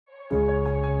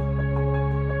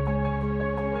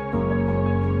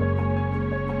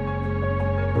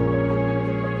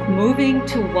Moving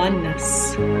to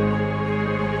oneness.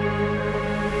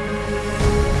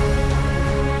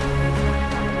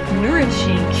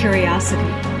 Nourishing curiosity.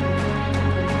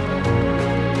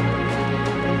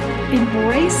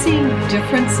 Embracing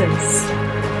differences.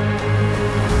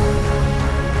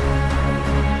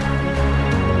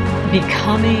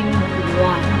 Becoming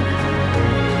one.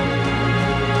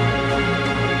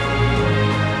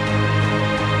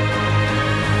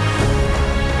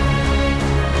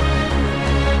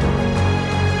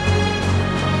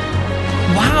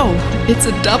 Wow, it's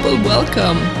a double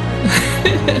welcome.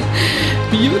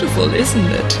 Beautiful, isn't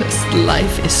it?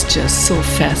 Life is just so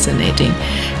fascinating.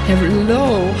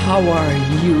 Hello, how are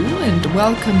you? And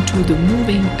welcome to the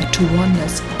Moving to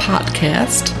Oneness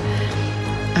podcast.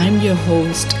 I'm your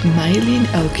host, Mylene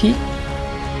Elke,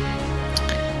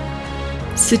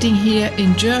 sitting here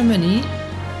in Germany.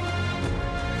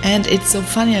 And it's so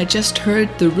funny, I just heard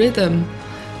the rhythm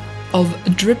of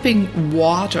dripping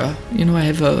water. You know, I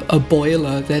have a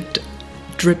boiler that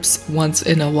drips once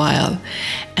in a while.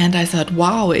 And I thought,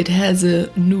 wow, it has a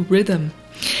new rhythm.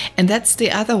 And that's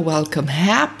the other welcome.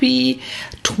 Happy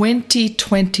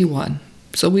 2021.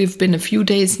 So we've been a few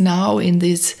days now in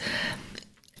this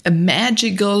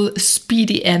magical,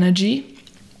 speedy energy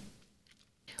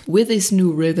with this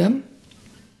new rhythm.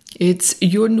 It's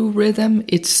your new rhythm.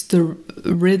 It's the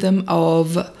rhythm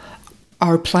of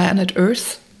our planet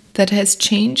Earth that has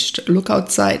changed. Look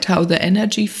outside how the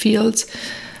energy fields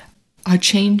are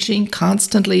changing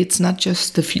constantly. It's not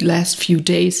just the last few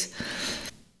days,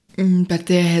 but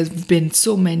there have been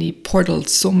so many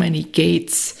portals, so many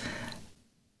gates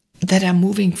that are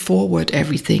moving forward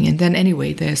everything. And then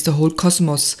anyway, there's the whole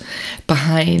cosmos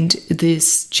behind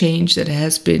this change that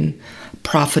has been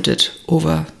profited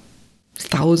over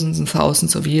thousands and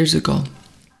thousands of years ago.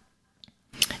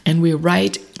 And we're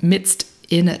right midst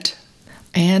in it.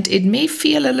 And it may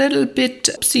feel a little bit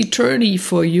topsy-turvy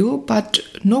for you, but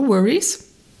no worries.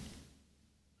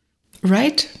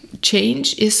 Right?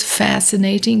 Change is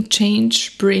fascinating.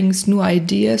 Change brings new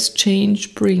ideas.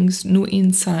 Change brings new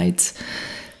insights.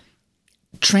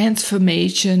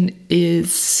 Transformation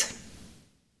is,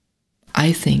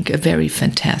 I think, a very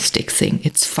fantastic thing.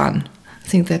 It's fun. I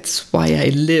think that's why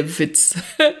I live.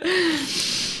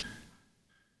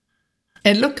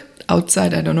 And look,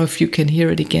 outside, I don't know if you can hear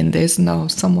it again, there's now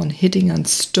someone hitting on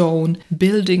stone,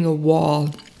 building a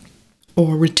wall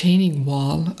or retaining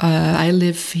wall. I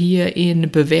live here in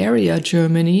Bavaria,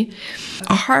 Germany.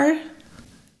 Our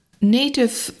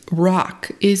native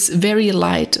rock is very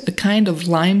light, a kind of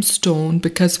limestone,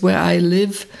 because where I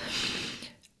live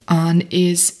on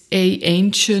is a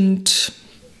ancient,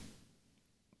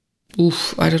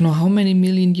 I don't know how many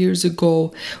million years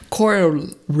ago, coral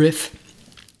reef.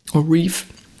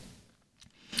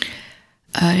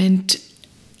 And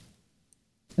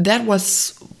that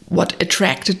was what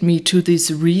attracted me to this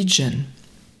region.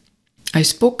 I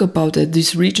spoke about it.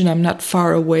 This region, I'm not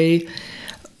far away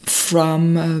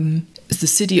from the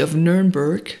city of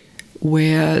Nuremberg,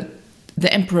 where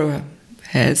the emperor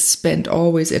has spent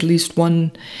always at least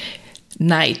one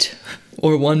night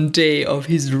or one day of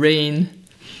his reign,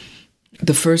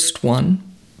 the first one,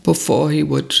 before he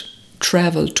would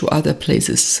travel to other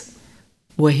places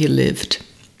where he lived.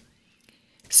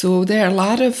 So there are a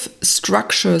lot of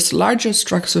structures, larger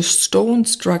structures, stone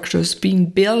structures being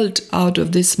built out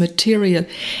of this material,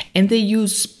 and they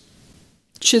use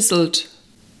chiseled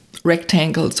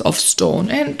rectangles of stone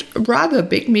and rather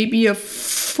big, maybe a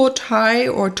foot high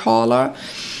or taller,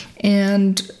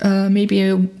 and maybe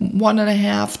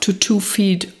 1.5 to 2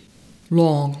 feet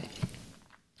long.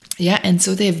 Yeah, and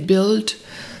so they've built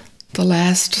the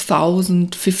last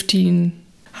 1,000,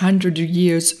 1,500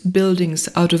 years buildings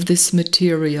out of this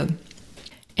material.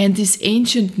 And this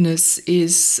ancientness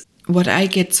is what I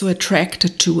get so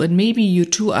attracted to, and maybe you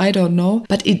too, I don't know,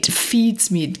 but it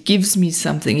feeds me, it gives me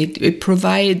something, it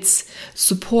provides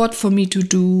support for me to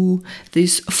do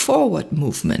this forward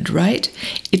movement, right?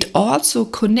 It also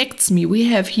connects me. We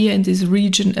have here in this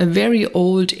region a very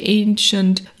old,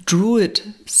 ancient Druid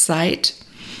site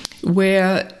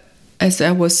where, as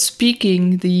I was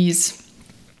speaking, these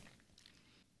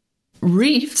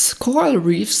reefs, coral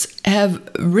reefs, have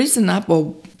risen up,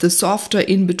 or the softer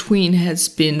in between has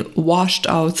been washed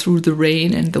out through the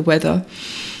rain and the weather.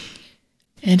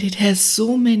 And it has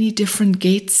so many different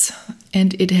gates,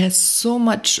 and it has so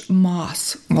much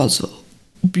moss, also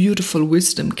beautiful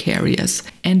wisdom carriers,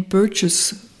 and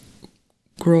birches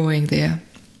growing there.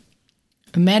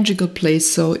 A magical place.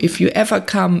 So if you ever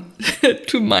come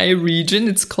to my region,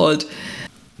 it's called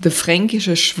the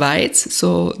Fränkische Schweiz,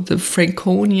 so the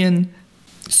Franconian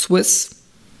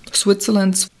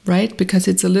Switzerland, right? Because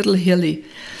it's a little hilly.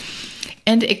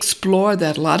 and explore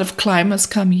that. A lot of climbers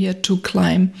come here to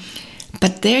climb.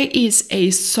 But there is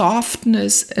a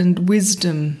softness and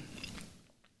wisdom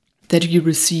that you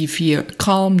receive here,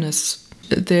 calmness.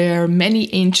 There are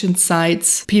many ancient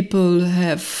sites. People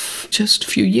have just a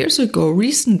few years ago,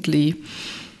 recently,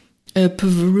 a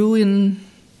Peruvian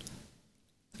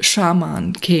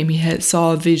shaman came. He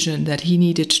saw a vision that he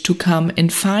needed to come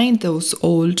and find those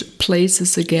old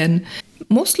places again,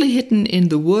 mostly hidden in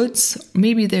the woods.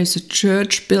 Maybe there's a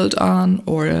church built on,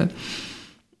 or a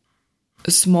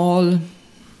small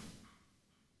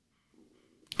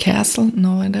castle.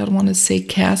 No, I don't want to say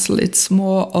castle. It's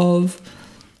more of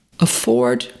a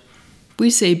fort. We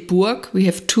say Burg. We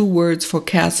have two words for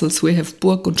castles. We have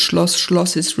Burg and Schloss.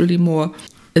 Schloss is really more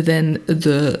than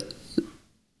the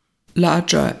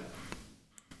larger,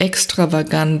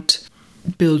 extravagant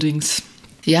buildings.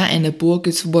 Yeah, and a Burg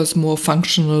was more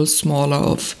functional, smaller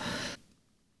of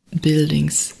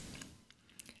buildings.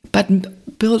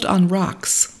 But built on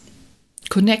rocks,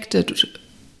 connected,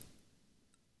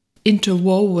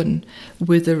 interwoven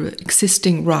with the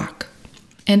existing rock.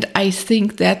 And I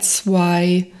think that's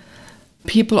why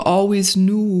people always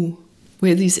knew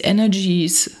where these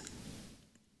energies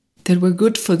that were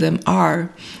good for them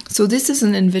are. So this is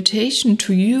an invitation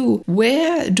to you.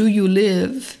 Where do you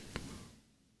live?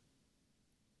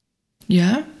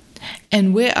 Yeah?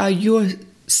 And where are your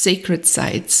sacred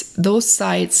sites? Those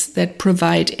sites that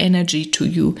provide energy to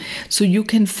you. So you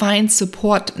can find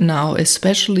support now,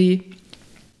 especially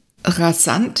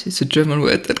rasant is a German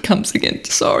word that comes again.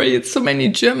 Sorry, it's so many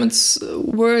German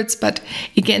words, but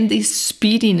again, this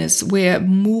speediness where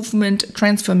movement,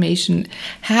 transformation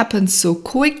happens so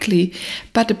quickly,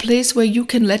 but a place where you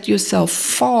can let yourself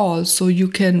fall so you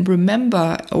can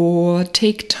remember or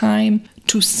take time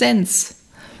to sense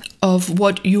of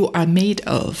what you are made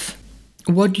of,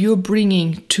 what you're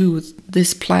bringing to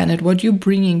this planet, what you're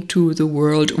bringing to the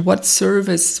world, what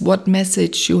service, what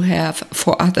message you have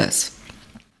for others.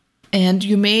 And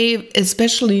you may,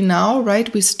 especially now,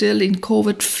 right, we're still in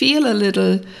COVID, feel a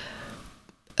little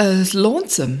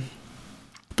lonesome.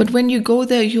 But when you go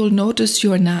there, you'll notice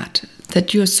you're not,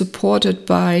 that you're supported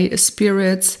by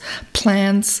spirits,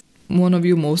 plants, one of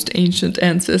your most ancient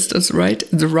ancestors, right,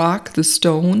 the rock, the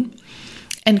stone,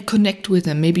 and connect with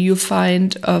them. Maybe you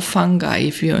find fungi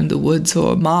if you're in the woods,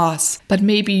 or moss, but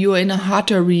maybe you're in a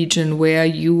hotter region where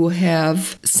you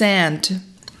have sand.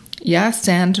 Yeah,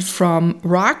 sand from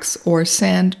rocks or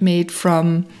sand made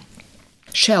from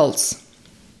shells.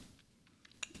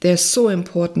 They're so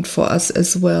important for us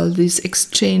as well, this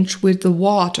exchange with the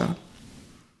water.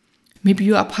 Maybe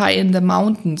you're up high in the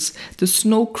mountains, the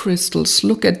snow crystals,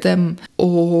 look at them.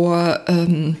 Or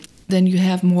then you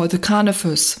have more the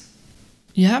conifers.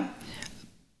 Yeah?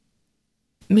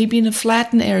 Maybe in a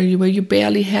flattened area where you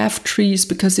barely have trees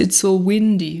because it's so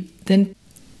windy. Then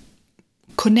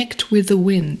connect with the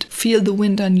wind. Feel the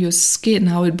wind on your skin,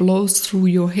 how it blows through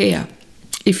your hair.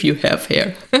 If you have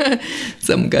hair.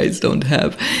 Some guys don't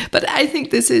have. But I think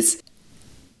this is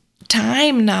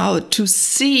time now to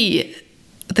see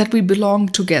that we belong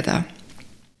together.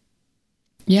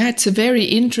 Yeah, it's a very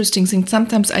interesting thing.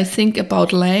 Sometimes I think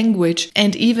about language,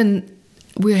 and even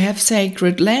we have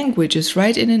sacred languages,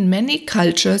 right? And in many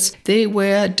cultures, they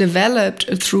were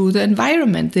developed through the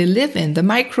environment they live in, the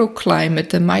microclimate,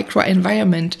 the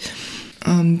microenvironment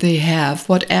they have.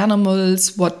 What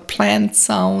animals, what plant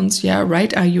sounds, yeah,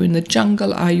 right? Are you in the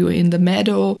jungle? Are you in the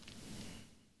meadow?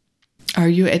 Are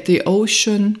you at the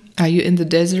ocean? Are you in the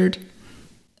desert?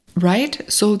 Right?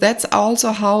 So that's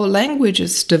also how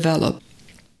languages develop.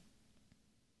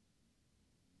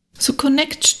 So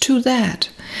connect to that.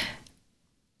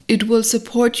 It will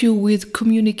support you with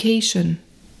communication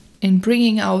in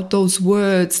bringing out those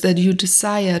words that you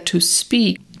desire to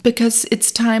speak, because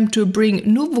it's time to bring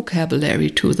new vocabulary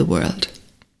to the world.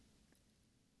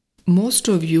 Most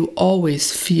of you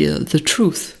always feel the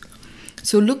truth.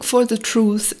 So look for the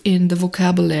truth in the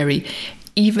vocabulary,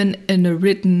 even in a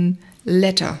written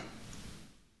letter.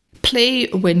 Play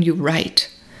when you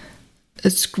write.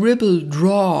 Scribble,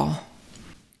 draw.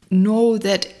 Know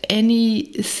that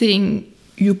anything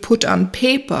you put on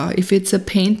paper, if it's a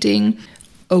painting,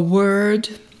 a word,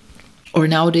 or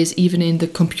nowadays even in the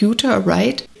computer,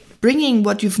 right? Bringing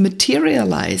what you've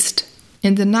materialized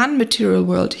in the non-material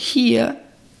world here,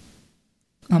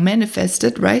 or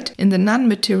manifested, right? In the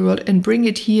non-material world, and bring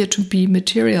it here to be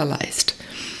materialized,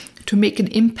 to make an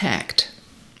impact.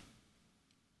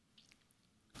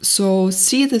 So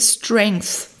see the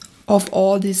strength of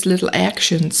all these little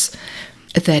actions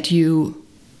that you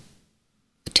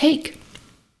take.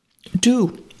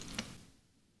 Do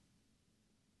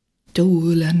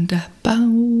Dolanda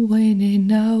bauene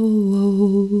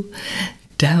now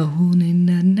down in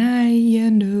the night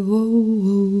and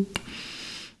oh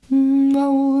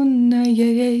na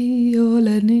ye all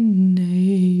in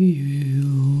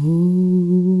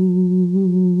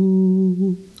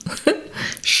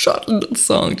short little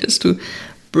song just to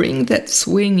bring that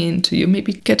swing into you.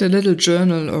 Maybe get a little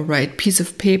journal or write piece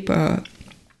of paper.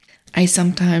 I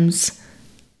sometimes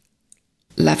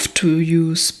love to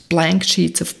use blank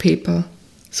sheets of paper,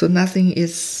 so nothing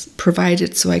is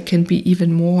provided, so I can be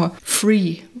even more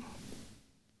free.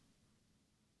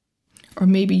 Or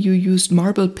maybe you used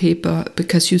marble paper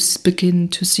because you begin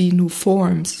to see new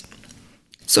forms.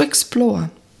 So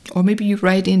explore. Or maybe you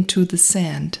write into the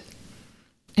sand.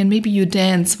 And maybe you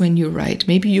dance when you write.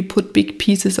 Maybe you put big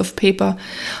pieces of paper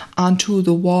onto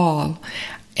the wall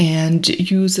and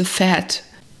use a fat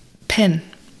pen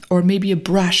or maybe a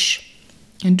brush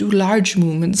and do large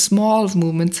movements, small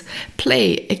movements,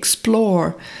 play,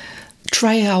 explore,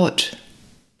 try out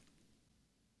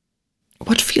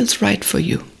what feels right for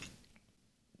you.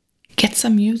 Get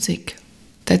some music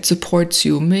that supports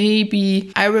you.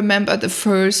 Maybe I remember the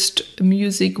first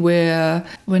music when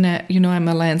I'm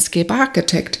a landscape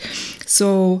architect.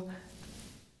 So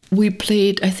we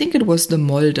played, I think it was the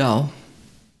Moldau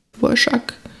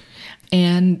Dvorak,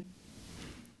 and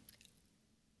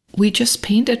we just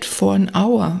painted for an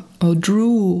hour or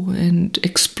drew and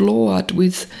explored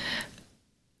with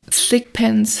thick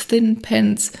pens, thin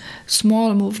pens,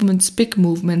 small movements, big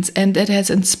movements, and that has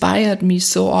inspired me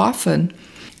so often.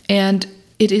 And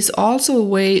it is also a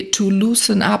way to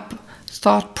loosen up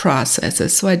thought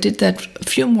processes. So I did that a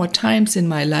few more times in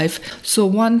my life. So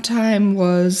one time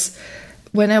was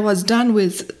when I was done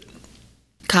with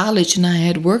college and I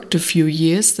had worked a few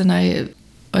years, then I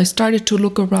started to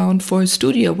look around for a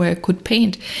studio where I could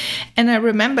paint. And I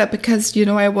remember because,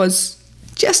 I was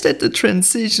just at the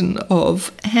transition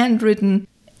of handwritten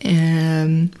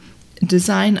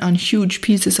design on huge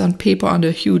pieces on paper on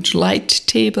a huge light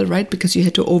table, right? Because you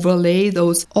had to overlay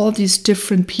all these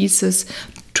different pieces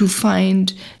to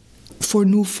find for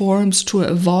new forms to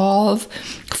evolve,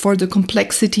 for the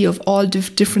complexity of all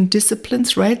different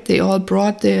disciplines, right? They all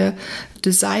brought their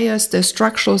desires, their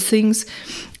structural things,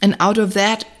 and out of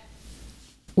that,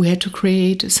 we had to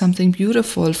create something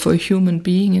beautiful for a human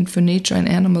being and for nature and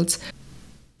animals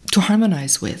to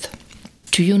harmonize with,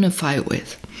 to unify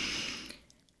with.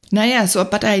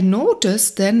 But I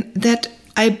noticed then that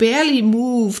I barely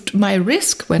moved my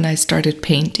wrist when I started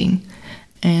painting.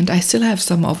 And I still have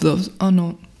some of those. Oh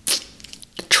no,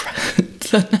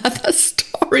 it's another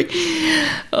story.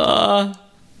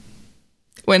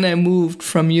 When I moved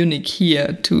from Munich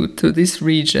here to this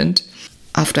region,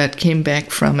 after I came back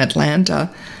from Atlanta,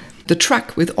 the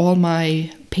truck with all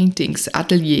my paintings,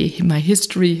 atelier, my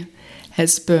history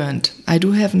has burned. I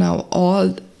do have now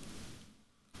all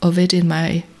of it in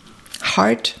my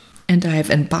heart, and I have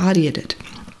embodied it.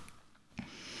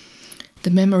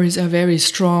 The memories are very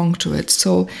strong to it.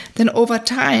 So then over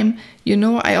time,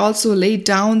 I also laid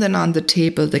down then on the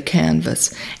table the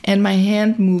canvas, and my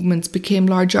hand movements became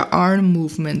larger arm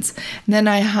movements. And then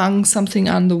I hung something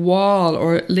on the wall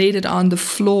or laid it on the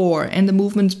floor, and the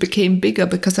movements became bigger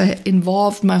because I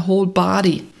involved my whole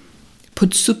body.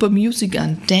 Put super music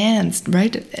on, danced,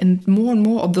 right? And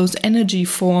more of those energy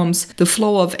forms, the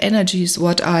flow of energy is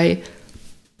what I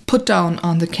put down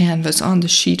on the canvas, on the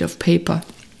sheet of paper.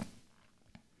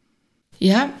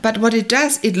 Yeah, but what it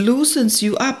does, it loosens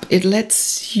you up. It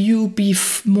lets you be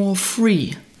more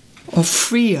free or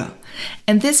freer.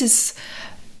 And this is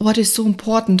what is so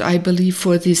important, I believe,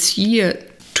 for this year,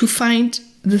 to find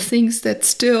the things that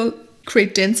still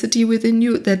create density within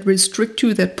you, that restrict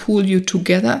you, that pull you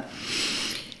together,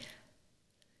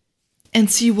 and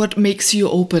see what makes you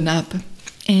open up.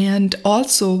 And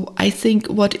also, I think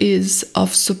what is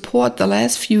of support, the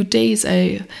last few days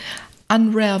I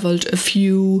unraveled a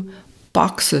few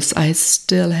boxes I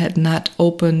still had not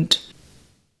opened.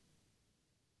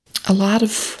 A lot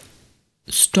of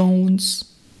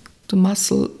stones, the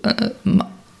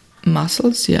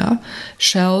mussels,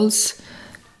 shells,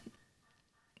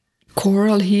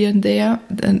 coral here and there,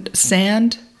 and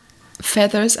sand,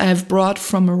 feathers I have brought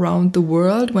from around the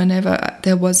world whenever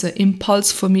there was an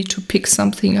impulse for me to pick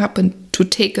something up and to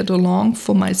take it along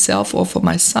for myself or for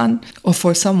my son or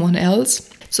for someone else.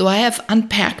 So I have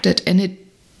unpacked it, and it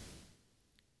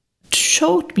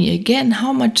showed me again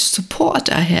how much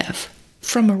support I have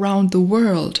from around the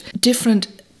world, different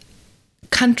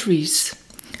countries,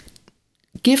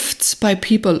 gifts by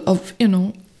people of,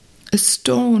 a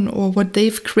stone or what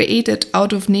they've created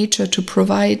out of nature to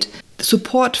provide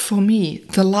support for me,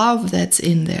 the love that's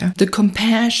in there, the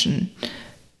compassion,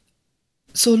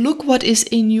 So look what is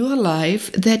in your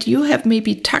life that you have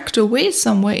maybe tucked away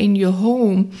somewhere in your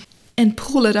home, and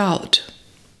pull it out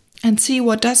and see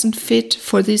what doesn't fit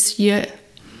for this year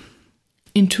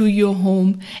into your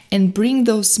home, and bring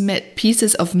those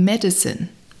pieces of medicine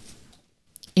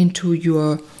into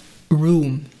your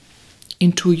room,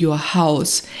 into your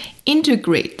house.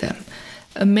 Integrate them.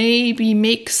 Maybe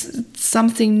make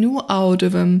something new out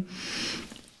of them.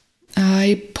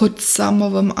 I put some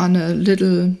of them on a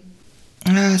little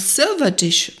silver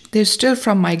dish. They're still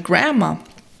from my grandma,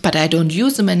 but I don't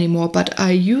use them anymore. But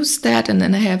I use that, and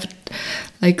then I have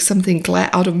like something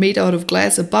made out of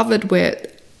glass above it, where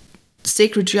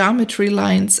sacred geometry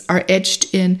lines are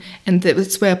etched in, and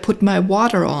that's where I put my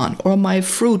water on, or my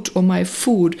fruit, or my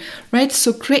food, right?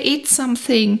 So create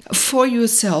something for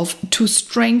yourself to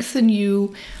strengthen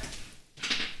you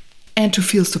and to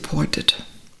feel supported.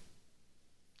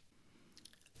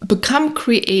 Become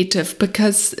creative,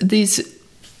 because these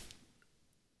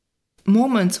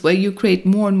moments where you create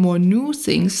more and more new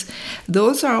things,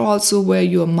 those are also where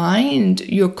your mind,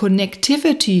 your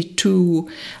connectivity to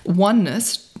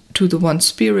oneness, to the one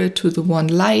spirit, to the one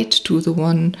light, to the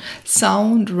one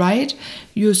sound, right?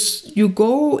 You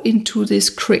go into this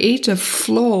creative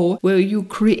flow where you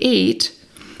create,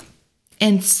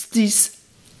 and these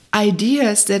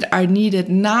ideas that are needed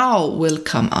now will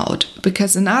come out.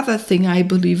 Because another thing I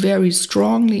believe very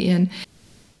strongly in,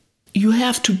 you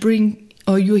have to bring,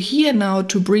 or you're here now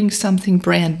to bring something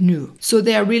brand new. So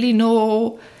there are really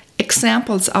no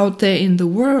examples out there in the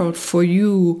world for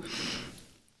you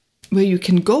where you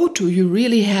can go to. You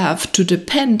really have to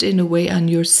depend in a way on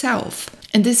yourself.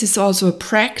 And this is also a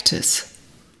practice.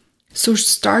 So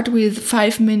start with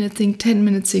 5-minute thing,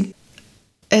 10-minute thing,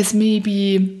 as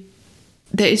maybe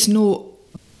there is no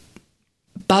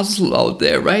bustle out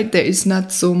there, right? There is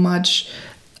not so much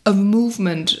of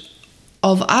movement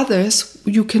of others.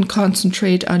 You can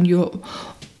concentrate on your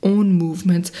own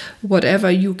movements,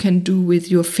 whatever you can do with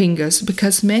your fingers,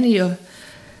 because many of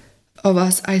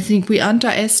us, I think we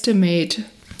underestimate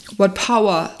what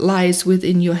power lies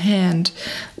within your hand,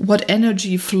 what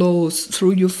energy flows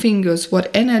through your fingers,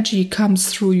 what energy comes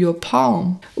through your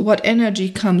palm, what energy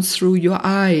comes through your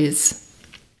eyes.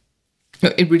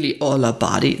 It really all our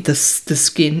body, the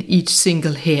skin, each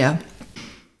single hair.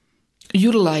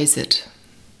 Utilize it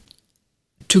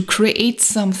to create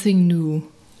something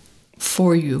new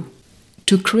for you,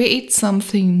 to create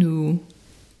something new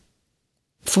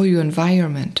for your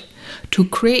environment, to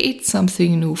create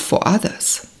something new for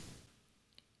others,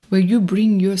 where you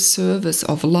bring your service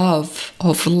of love,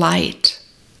 of light,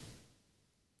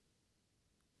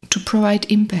 to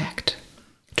provide impact,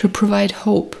 to provide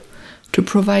hope, to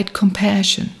provide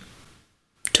compassion,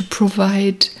 to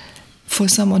provide for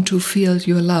someone to feel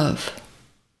your love.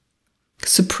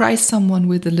 Surprise someone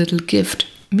with a little gift.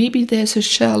 Maybe there's a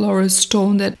shell or a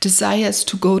stone that desires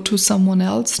to go to someone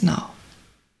else now.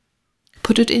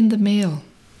 Put it in the mail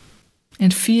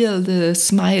and feel the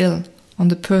smile on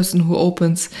the person who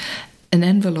opens an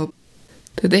envelope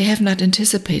that they have not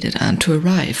anticipated on to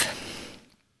arrive.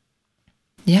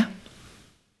 Yeah?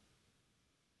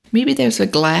 Maybe there's a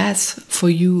glass for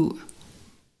you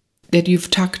that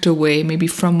you've tucked away, maybe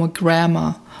from a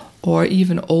grandma or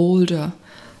even older.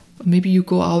 Maybe you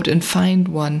go out and find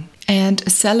one and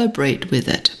celebrate with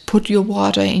it. Put your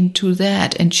water into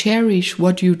that and cherish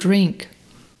what you drink.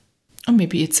 Or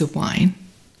maybe it's a wine.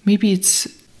 Maybe it's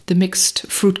the mixed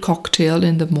fruit cocktail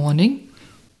in the morning.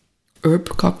 Herb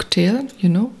cocktail,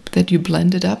 that you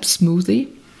blended up,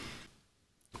 smoothie.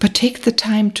 But take the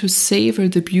time to savor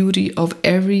the beauty of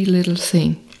every little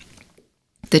thing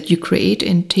that you create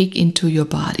and take into your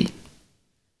body.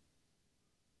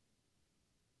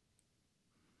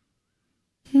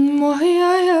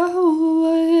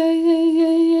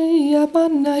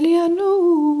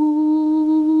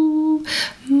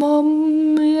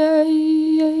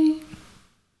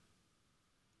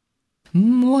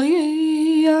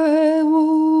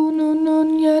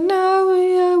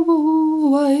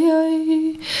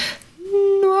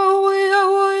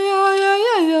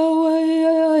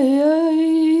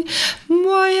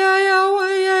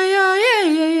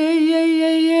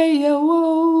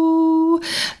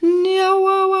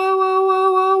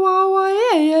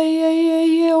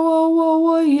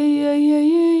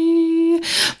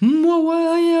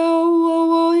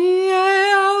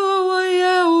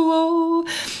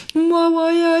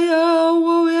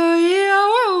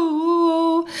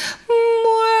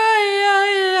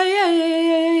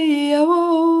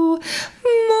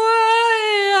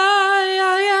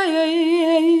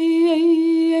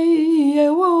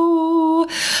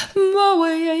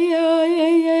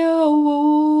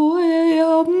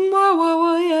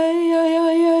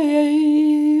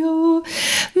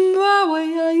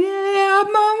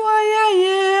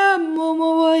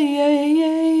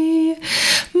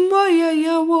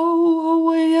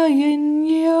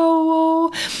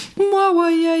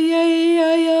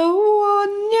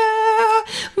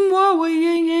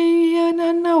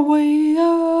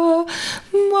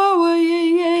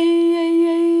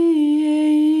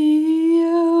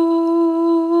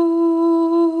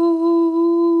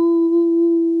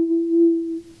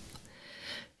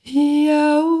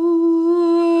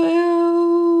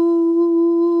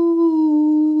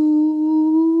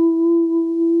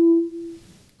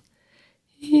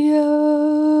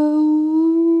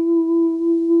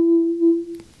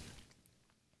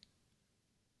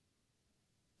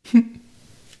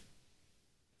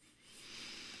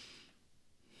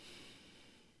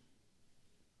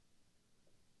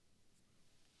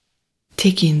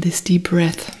 Take in this deep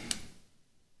breath.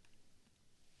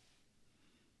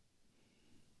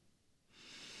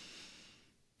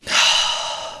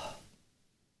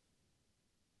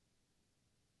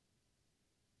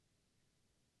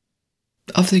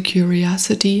 Of the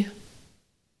curiosity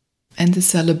and the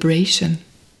celebration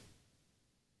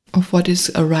of what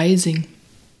is arising,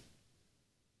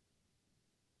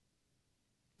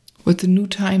 what the new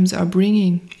times are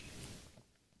bringing.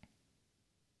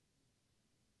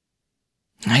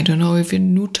 I don't know if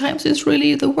new times is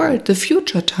really the word, the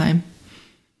future time,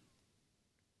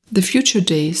 the future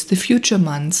days, the future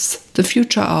months, the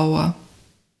future hour.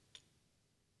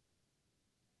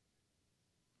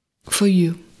 For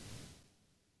you.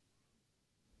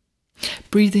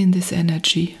 Breathe in this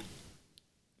energy.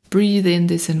 Breathe in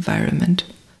this environment.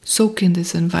 Soak in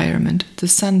this environment, the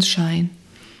sunshine,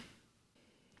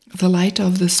 the light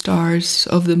of the stars,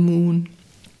 of the moon,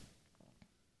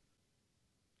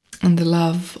 and the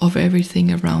love of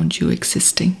everything around you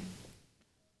existing.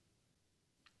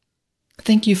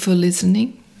 Thank you for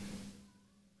listening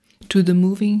to the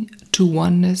Moving to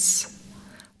Oneness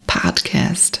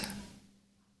podcast.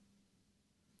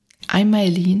 I'm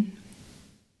Eileen,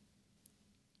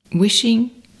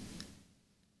 wishing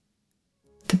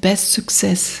the best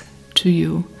success to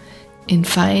you in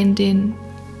finding,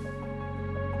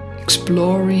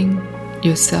 exploring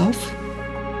yourself,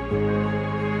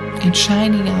 and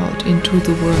shining out into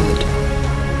the world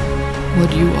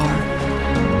what you are.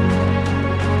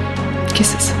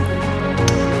 Kisses.